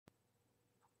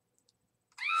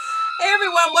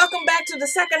everyone, welcome back to the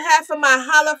second half of my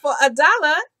Holla for a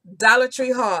Dollar Dollar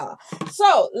Tree haul.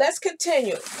 So let's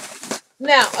continue.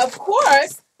 Now, of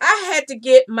course, I had to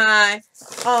get my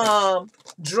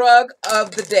drug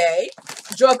of the day,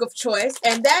 drug of choice,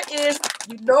 and that is,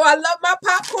 I love my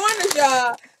popcorners,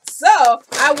 y'all. So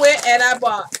I went and I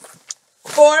bought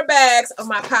 4 bags of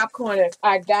my popcorners.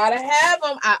 I gotta have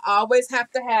them. I always have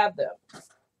to have them.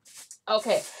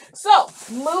 Okay, so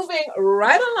moving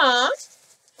right along.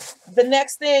 The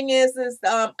next thing is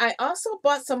I also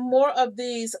bought some more of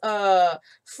these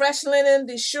fresh linen,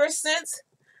 these Sure Scents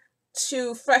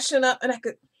to freshen up, and I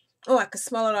could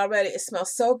smell it already. It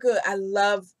smells so good. I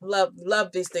love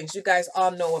these things. You guys all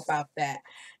know about that.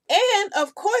 And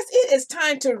of course, it is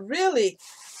time to really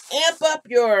amp up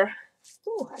your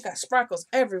I got sparkles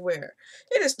everywhere.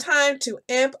 It is time to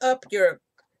amp up your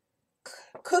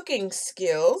cooking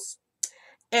skills.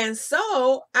 And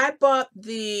so I bought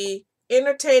the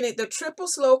triple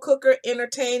slow cooker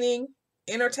entertaining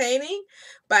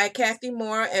by Kathy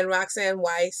Moore and Roxanne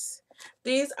Weiss.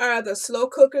 These are the slow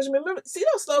cookers. Remember, see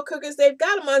those slow cookers? They've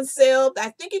got them on sale.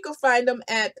 I think you can find them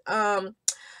at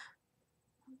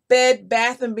Bed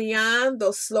Bath & Beyond.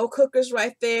 Those slow cookers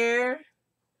right there.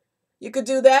 You could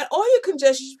do that, or you can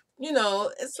just,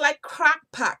 it's like crock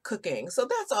pot cooking. So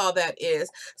that's all that is.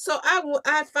 So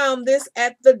I found this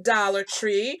at the Dollar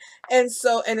Tree, and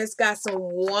it's got some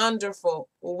wonderful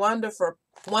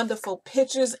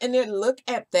pictures in it. Look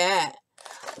at that.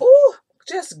 Ooh,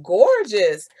 just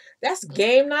gorgeous. That's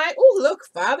game night. Ooh, look,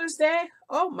 Father's Day.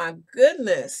 Oh my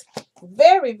goodness.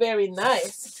 Very, very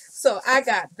nice. So I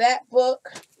got that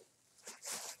book.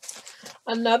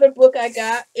 Another book I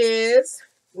got is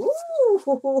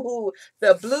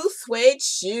the Blue Suede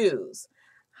Shoes.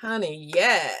 Honey,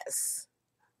 yes.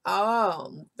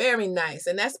 Oh, very nice.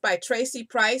 And that's by Tracy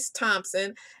Price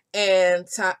Thompson and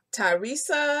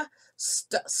Teresa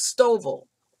Stovall.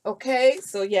 Okay,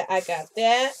 so yeah, I got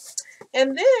that.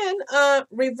 And then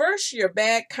reverse your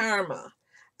bad karma.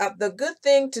 The good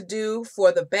thing to do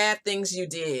for the bad things you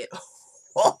did.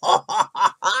 Can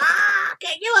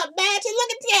you imagine?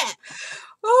 Look at that.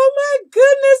 Oh my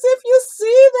goodness, if you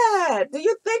see that. Do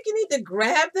you think you need to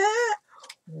grab that?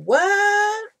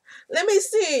 What? Let me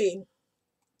see.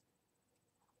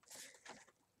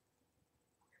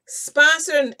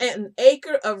 Sponsor an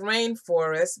acre of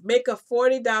rainforest. Make a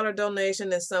 $40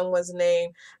 donation in someone's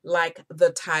name, like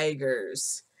the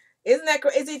Tigers. Isn't that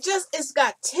crazy?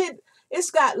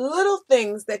 It's got little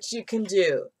things that you can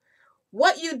do.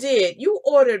 What you did, you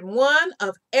ordered one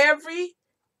of every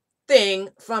thing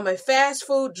from a fast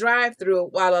food drive-thru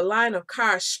while a line of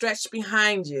cars stretched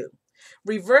behind you.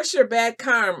 Reverse your bad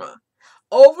karma.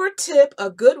 Over-tip a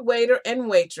good waiter and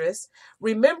waitress.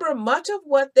 Remember, much of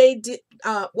what they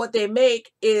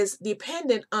make is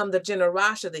dependent on the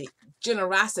generosity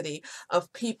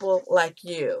of people like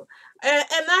you. And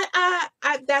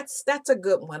that's a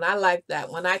good one. I like that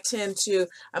one.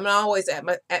 I'm always at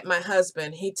my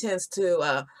husband. He tends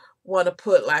to want to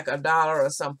put like $1 or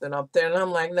something up there, and I'm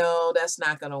like, no, that's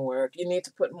not going to work. You need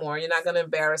to put more. You're not going to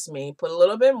embarrass me. Put a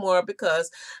little bit more,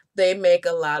 because they make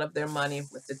a lot of their money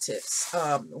with the tips.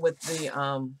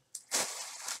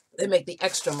 They make the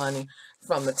extra money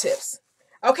from the tips.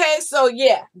 Okay, so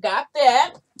yeah, got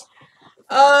that.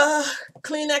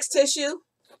 Kleenex tissue,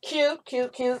 cute.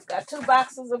 Got 2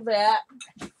 boxes of that.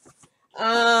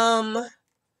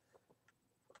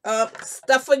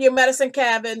 Stuff for your medicine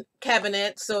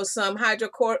cabinet. So some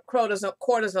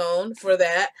hydrocortisone for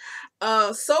that.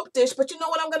 Soap dish. But you know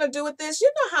what I'm going to do with this?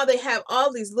 You know how they have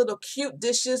all these little cute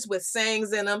dishes with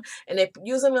sayings in them, and they're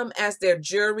using them as their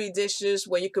jewelry dishes,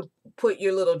 where you could put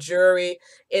your little jewelry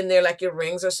in there, like your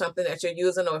rings or something that you're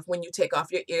using, or if when you take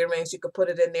off your earrings, you could put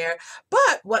it in there.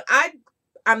 But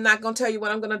I'm not going to tell you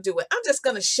what I'm going to do with. I'm just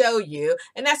going to show you,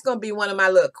 and that's going to be one of my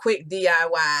little quick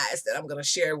DIYs that I'm going to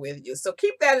share with you. So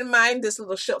keep that in mind, this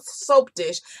little soap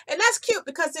dish. And that's cute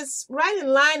because it's right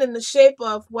in line in the shape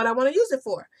of what I want to use it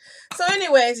for. So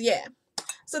anyways, yeah.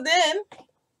 So then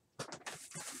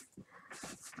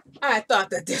I thought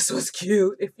that this was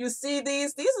cute. If you see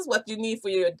these is what you need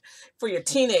for your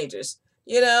teenagers,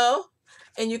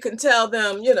 And you can tell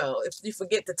them, if you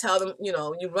forget to tell them,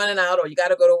 you're running out or you got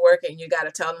to go to work and you got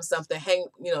to tell them something,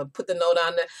 put the note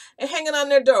on there and hang it on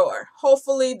their door.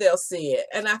 Hopefully they'll see it.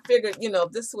 And I figured,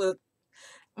 this was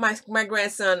my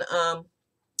grandson,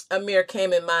 Amir,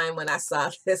 came in mind when I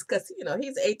saw this, because,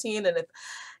 he's 18. And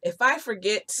if I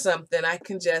forget something, I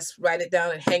can just write it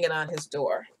down and hang it on his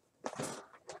door.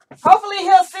 Hopefully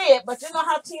he'll see it. But you know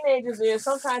how teenagers are.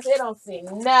 Sometimes they don't see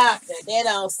nothing. They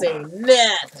don't see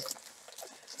nothing.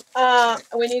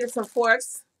 We needed some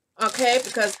forks, okay,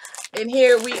 because And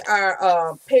here we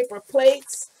are, paper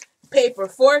plates, paper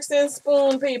forks and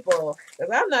spoon, people.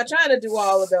 Because I'm not trying to do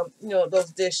all of them,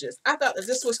 those dishes. I thought that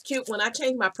this was cute when I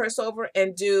change my purse over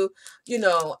and do,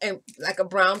 and like a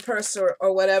brown purse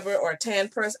or whatever, or a tan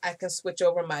purse, I can switch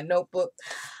over my notebook.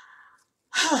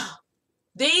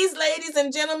 These ladies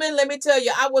and gentlemen, let me tell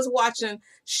you, I was watching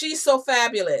She's So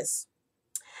Fabulous.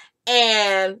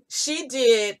 And she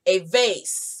did a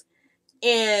vase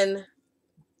in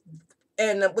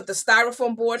and with the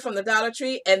styrofoam board from the Dollar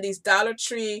Tree and these Dollar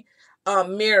Tree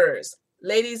mirrors.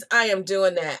 Ladies, I am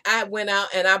doing that. I went out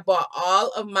and I bought all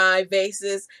of my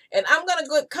vases, and I'm gonna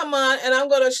go come on, and I'm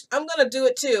gonna do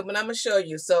it too, but I'm gonna show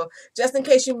you. So just in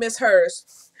case you miss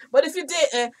hers, but if you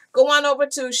didn't, go on over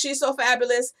to She's So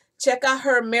Fabulous. Check out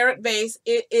her merit vase.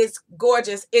 It is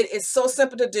gorgeous. It is so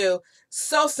simple to do.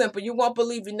 So simple. You won't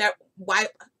believe you never why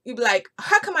you'd be like,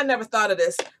 how come I never thought of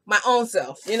this? My own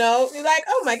self, You're like,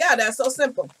 oh my God, that's so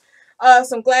simple.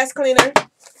 Some glass cleaner.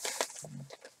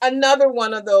 Another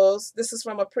one of those. This is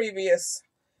from a previous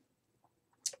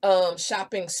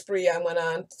shopping spree I went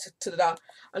on to the dog.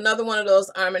 Another one of those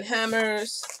Arm &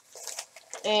 Hammers.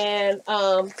 And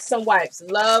some wipes.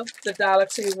 Love the Dollar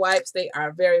Tree wipes. They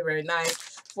are very, very nice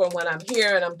for when I'm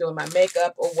here and I'm doing my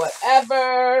makeup or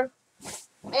whatever.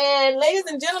 And ladies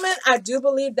and gentlemen, I do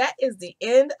believe that is the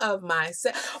end of my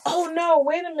set. Oh no,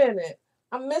 wait a minute.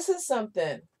 I'm missing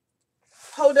something.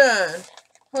 Hold on.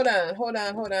 Hold on, hold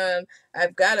on, hold on.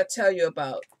 I've got to tell you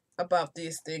about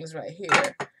these things right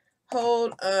here.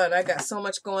 Hold on. I got so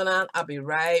much going on. I'll be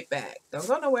right back. Don't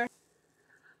go nowhere.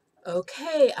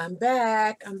 Okay, I'm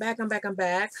back. I'm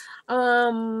back.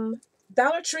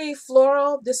 Dollar Tree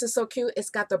floral. This is so cute. It's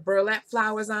got the burlap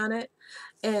flowers on it.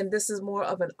 And this is more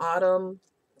of an autumn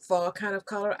fall kind of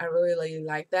color. I really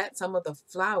like that. Some of the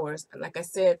flowers, like I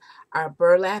said, are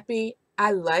burlappy.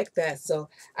 I like that. So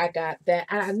I got that.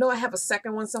 And I know I have a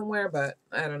second one somewhere, but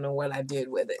I don't know what I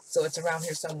did with it. So it's around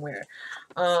here somewhere.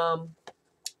 You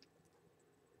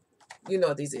know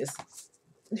what these is.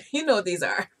 You know what these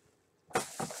are.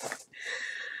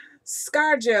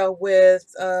 Scar gel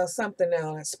with something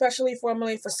else, especially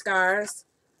formulated for scars,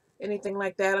 anything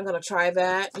like that. I'm going to try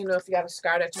that. If you got a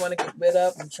scar that you want to get rid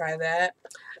of, and try that.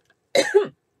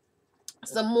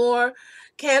 Some more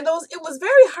candles. It was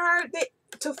very hard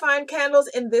to find candles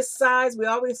in this size. We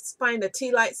always find the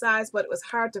tea light size, but it was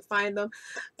hard to find them.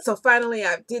 So finally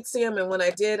I did see them, and when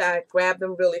I did, I grabbed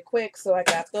them really quick. So I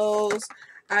got those.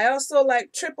 I also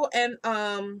like triple and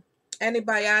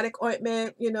antibiotic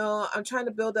ointment. I'm trying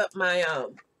to build up my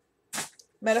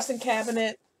medicine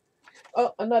cabinet.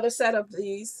 Oh, another set of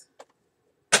these.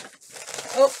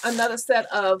 Oh, another set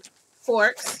of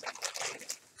forks.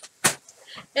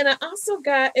 And I also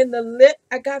got in the lip,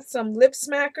 I got some lip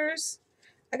smackers.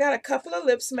 I got a couple of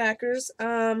lip smackers.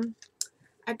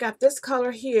 I got this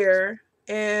color here,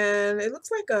 and it looks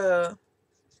like I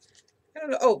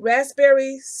don't know, oh,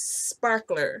 raspberry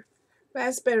sparkler.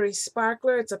 Raspberry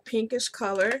sparkler, it's a pinkish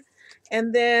color.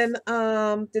 And then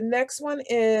the next one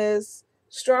is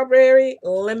strawberry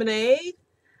lemonade,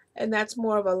 and that's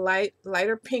more of a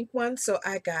lighter pink one, so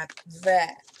I got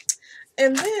that.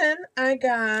 And then I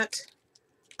got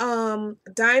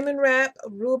diamond wrap,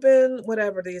 Reuben,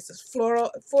 whatever these is, floral,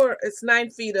 it's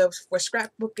 9 feet for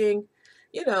scrapbooking,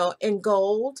 in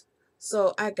gold.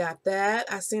 So I got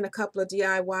that. I seen a couple of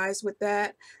DIYs with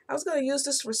that. I was going to use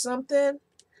this for something.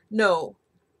 No,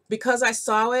 because I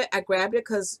saw it, I grabbed it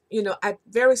because, I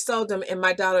very seldom in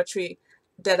my Dollar Tree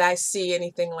that I see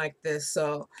anything like this.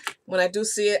 So when I do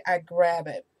see it, I grab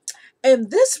it.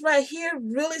 And this right here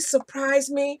really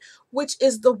surprised me, which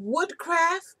is the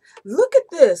woodcraft. Look at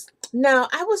this. Now,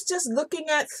 I was just looking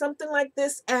at something like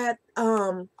this at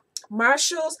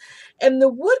Marshall's, and the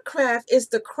woodcraft is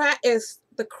the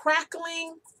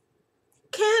crackling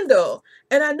candle.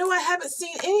 And I know I haven't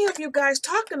seen any of you guys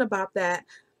talking about that.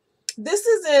 This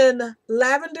is in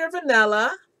lavender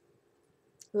vanilla,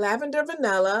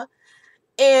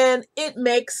 and it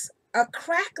makes a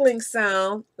crackling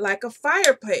sound like a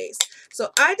fireplace.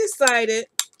 So I decided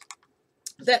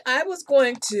that I was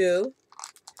going to,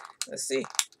 let's see.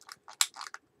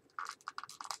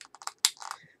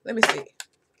 Let me see.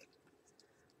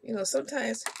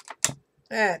 Sometimes,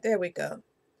 there we go.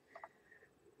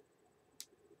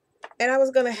 And I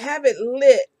was going to have it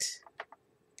lit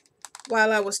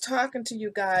while I was talking to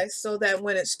you guys so that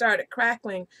when it started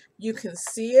crackling, you can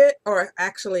see it or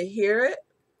actually hear it.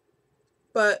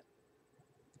 But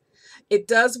it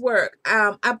does work.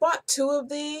 I bought 2 of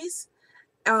these,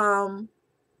 and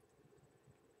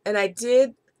I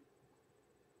did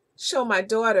show my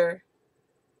daughter.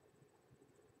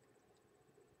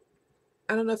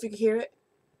 I don't know if you can hear it.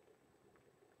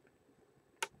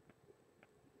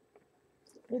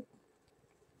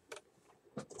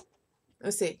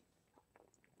 Let's see.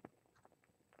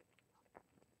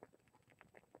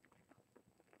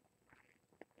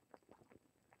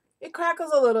 It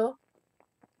crackles a little.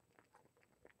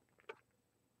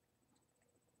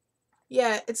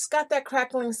 Yeah, it's got that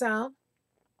crackling sound.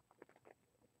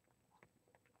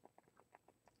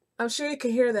 I'm sure you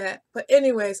can hear that. But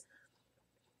anyways,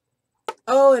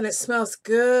 oh, and it smells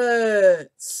good.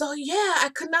 So yeah, I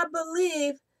could not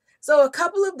believe. So a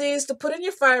couple of these to put in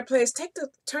your fireplace.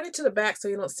 Turn it to the back so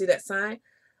you don't see that sign.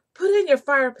 Put it in your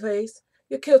fireplace.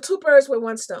 You'll kill two birds with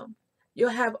one stone.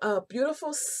 You'll have a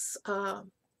beautiful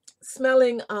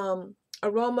smelling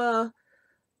aroma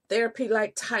therapy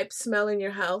like type smell in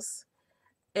your house.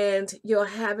 And you'll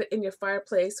have it in your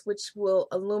fireplace, which will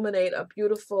illuminate a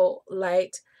beautiful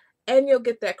light, and you'll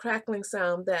get that crackling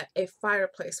sound that a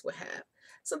fireplace would have.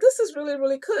 So this is really,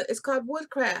 really good. It's called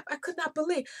Woodcraft. I could not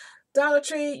believe. Dollar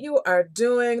Tree, you are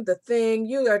doing the thing.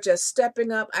 You are just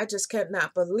stepping up. I just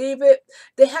cannot believe it.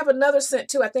 They have another scent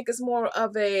too. I think it's more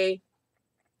of a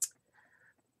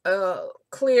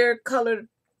clear colored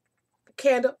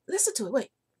candle. Listen to it.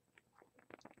 Wait.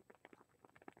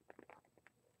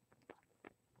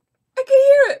 I can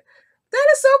hear it. That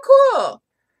is so cool.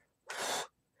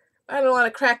 I don't want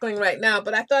a crackling right now,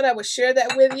 but I thought I would share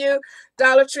that with you.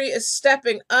 Dollar Tree is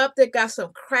stepping up. They got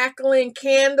some crackling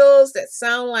candles that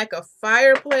sound like a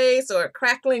fireplace or a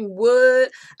crackling wood.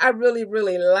 I really,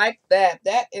 really like that.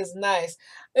 That is nice.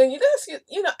 And you guys,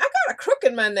 you know, I got a crook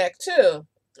in my neck too.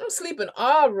 I'm sleeping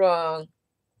all wrong,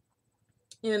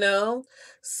 you know.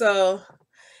 So,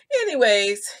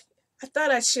 anyways, I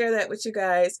thought I'd share that with you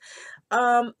guys.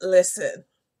 Listen.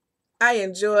 I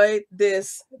enjoyed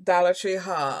this Dollar Tree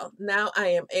haul. Now I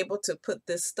am able to put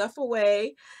this stuff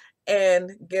away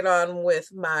and get on with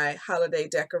my holiday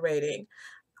decorating.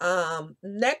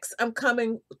 Next, I'm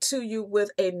coming to you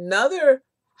with another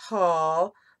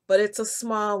haul, but it's a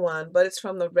small one, but it's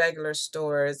from the regular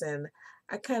stores, and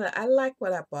I like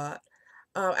what I bought.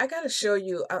 I got to show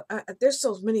you, there's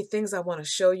so many things I want to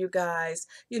show you guys.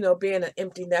 You know, being an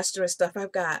empty nester and stuff,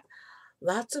 I've got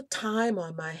lots of time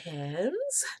on my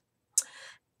hands.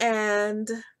 And,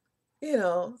 you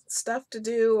know, stuff to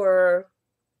do or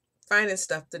finding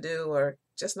stuff to do or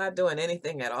just not doing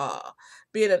anything at all.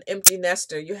 Being an empty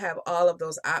nester, you have all of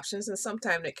those options, and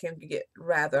sometimes it can get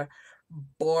rather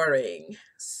boring.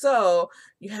 So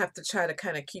you have to try to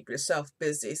kind of keep yourself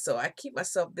busy. So I keep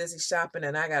myself busy shopping,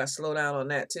 and I got to slow down on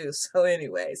that too. So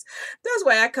anyways, that's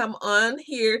why I come on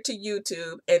here to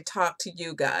YouTube and talk to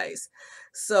you guys.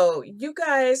 So you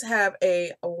guys have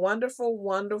a wonderful,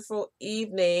 wonderful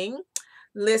evening.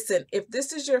 Listen, if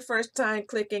this is your first time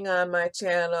clicking on my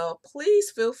channel, please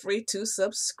feel free to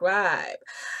subscribe.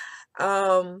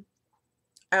 All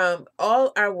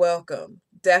are welcome,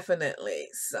 definitely.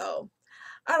 So,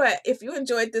 all right, if you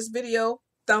enjoyed this video,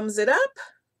 thumbs it up,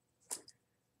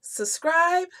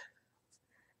 subscribe,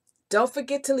 don't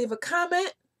forget to leave a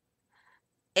comment,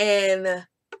 and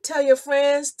tell your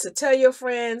friends to tell your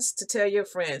friends to tell your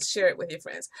friends. Share it with your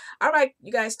friends. All right,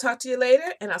 you guys, talk to you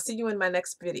later, and I'll see you in my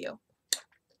next video.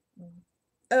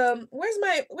 Where's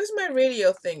my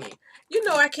radio thingy? You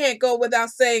know I can't go without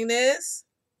saying this.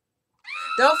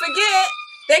 Don't forget,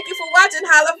 thank you for watching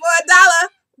Holla for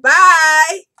 $1.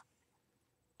 Bye.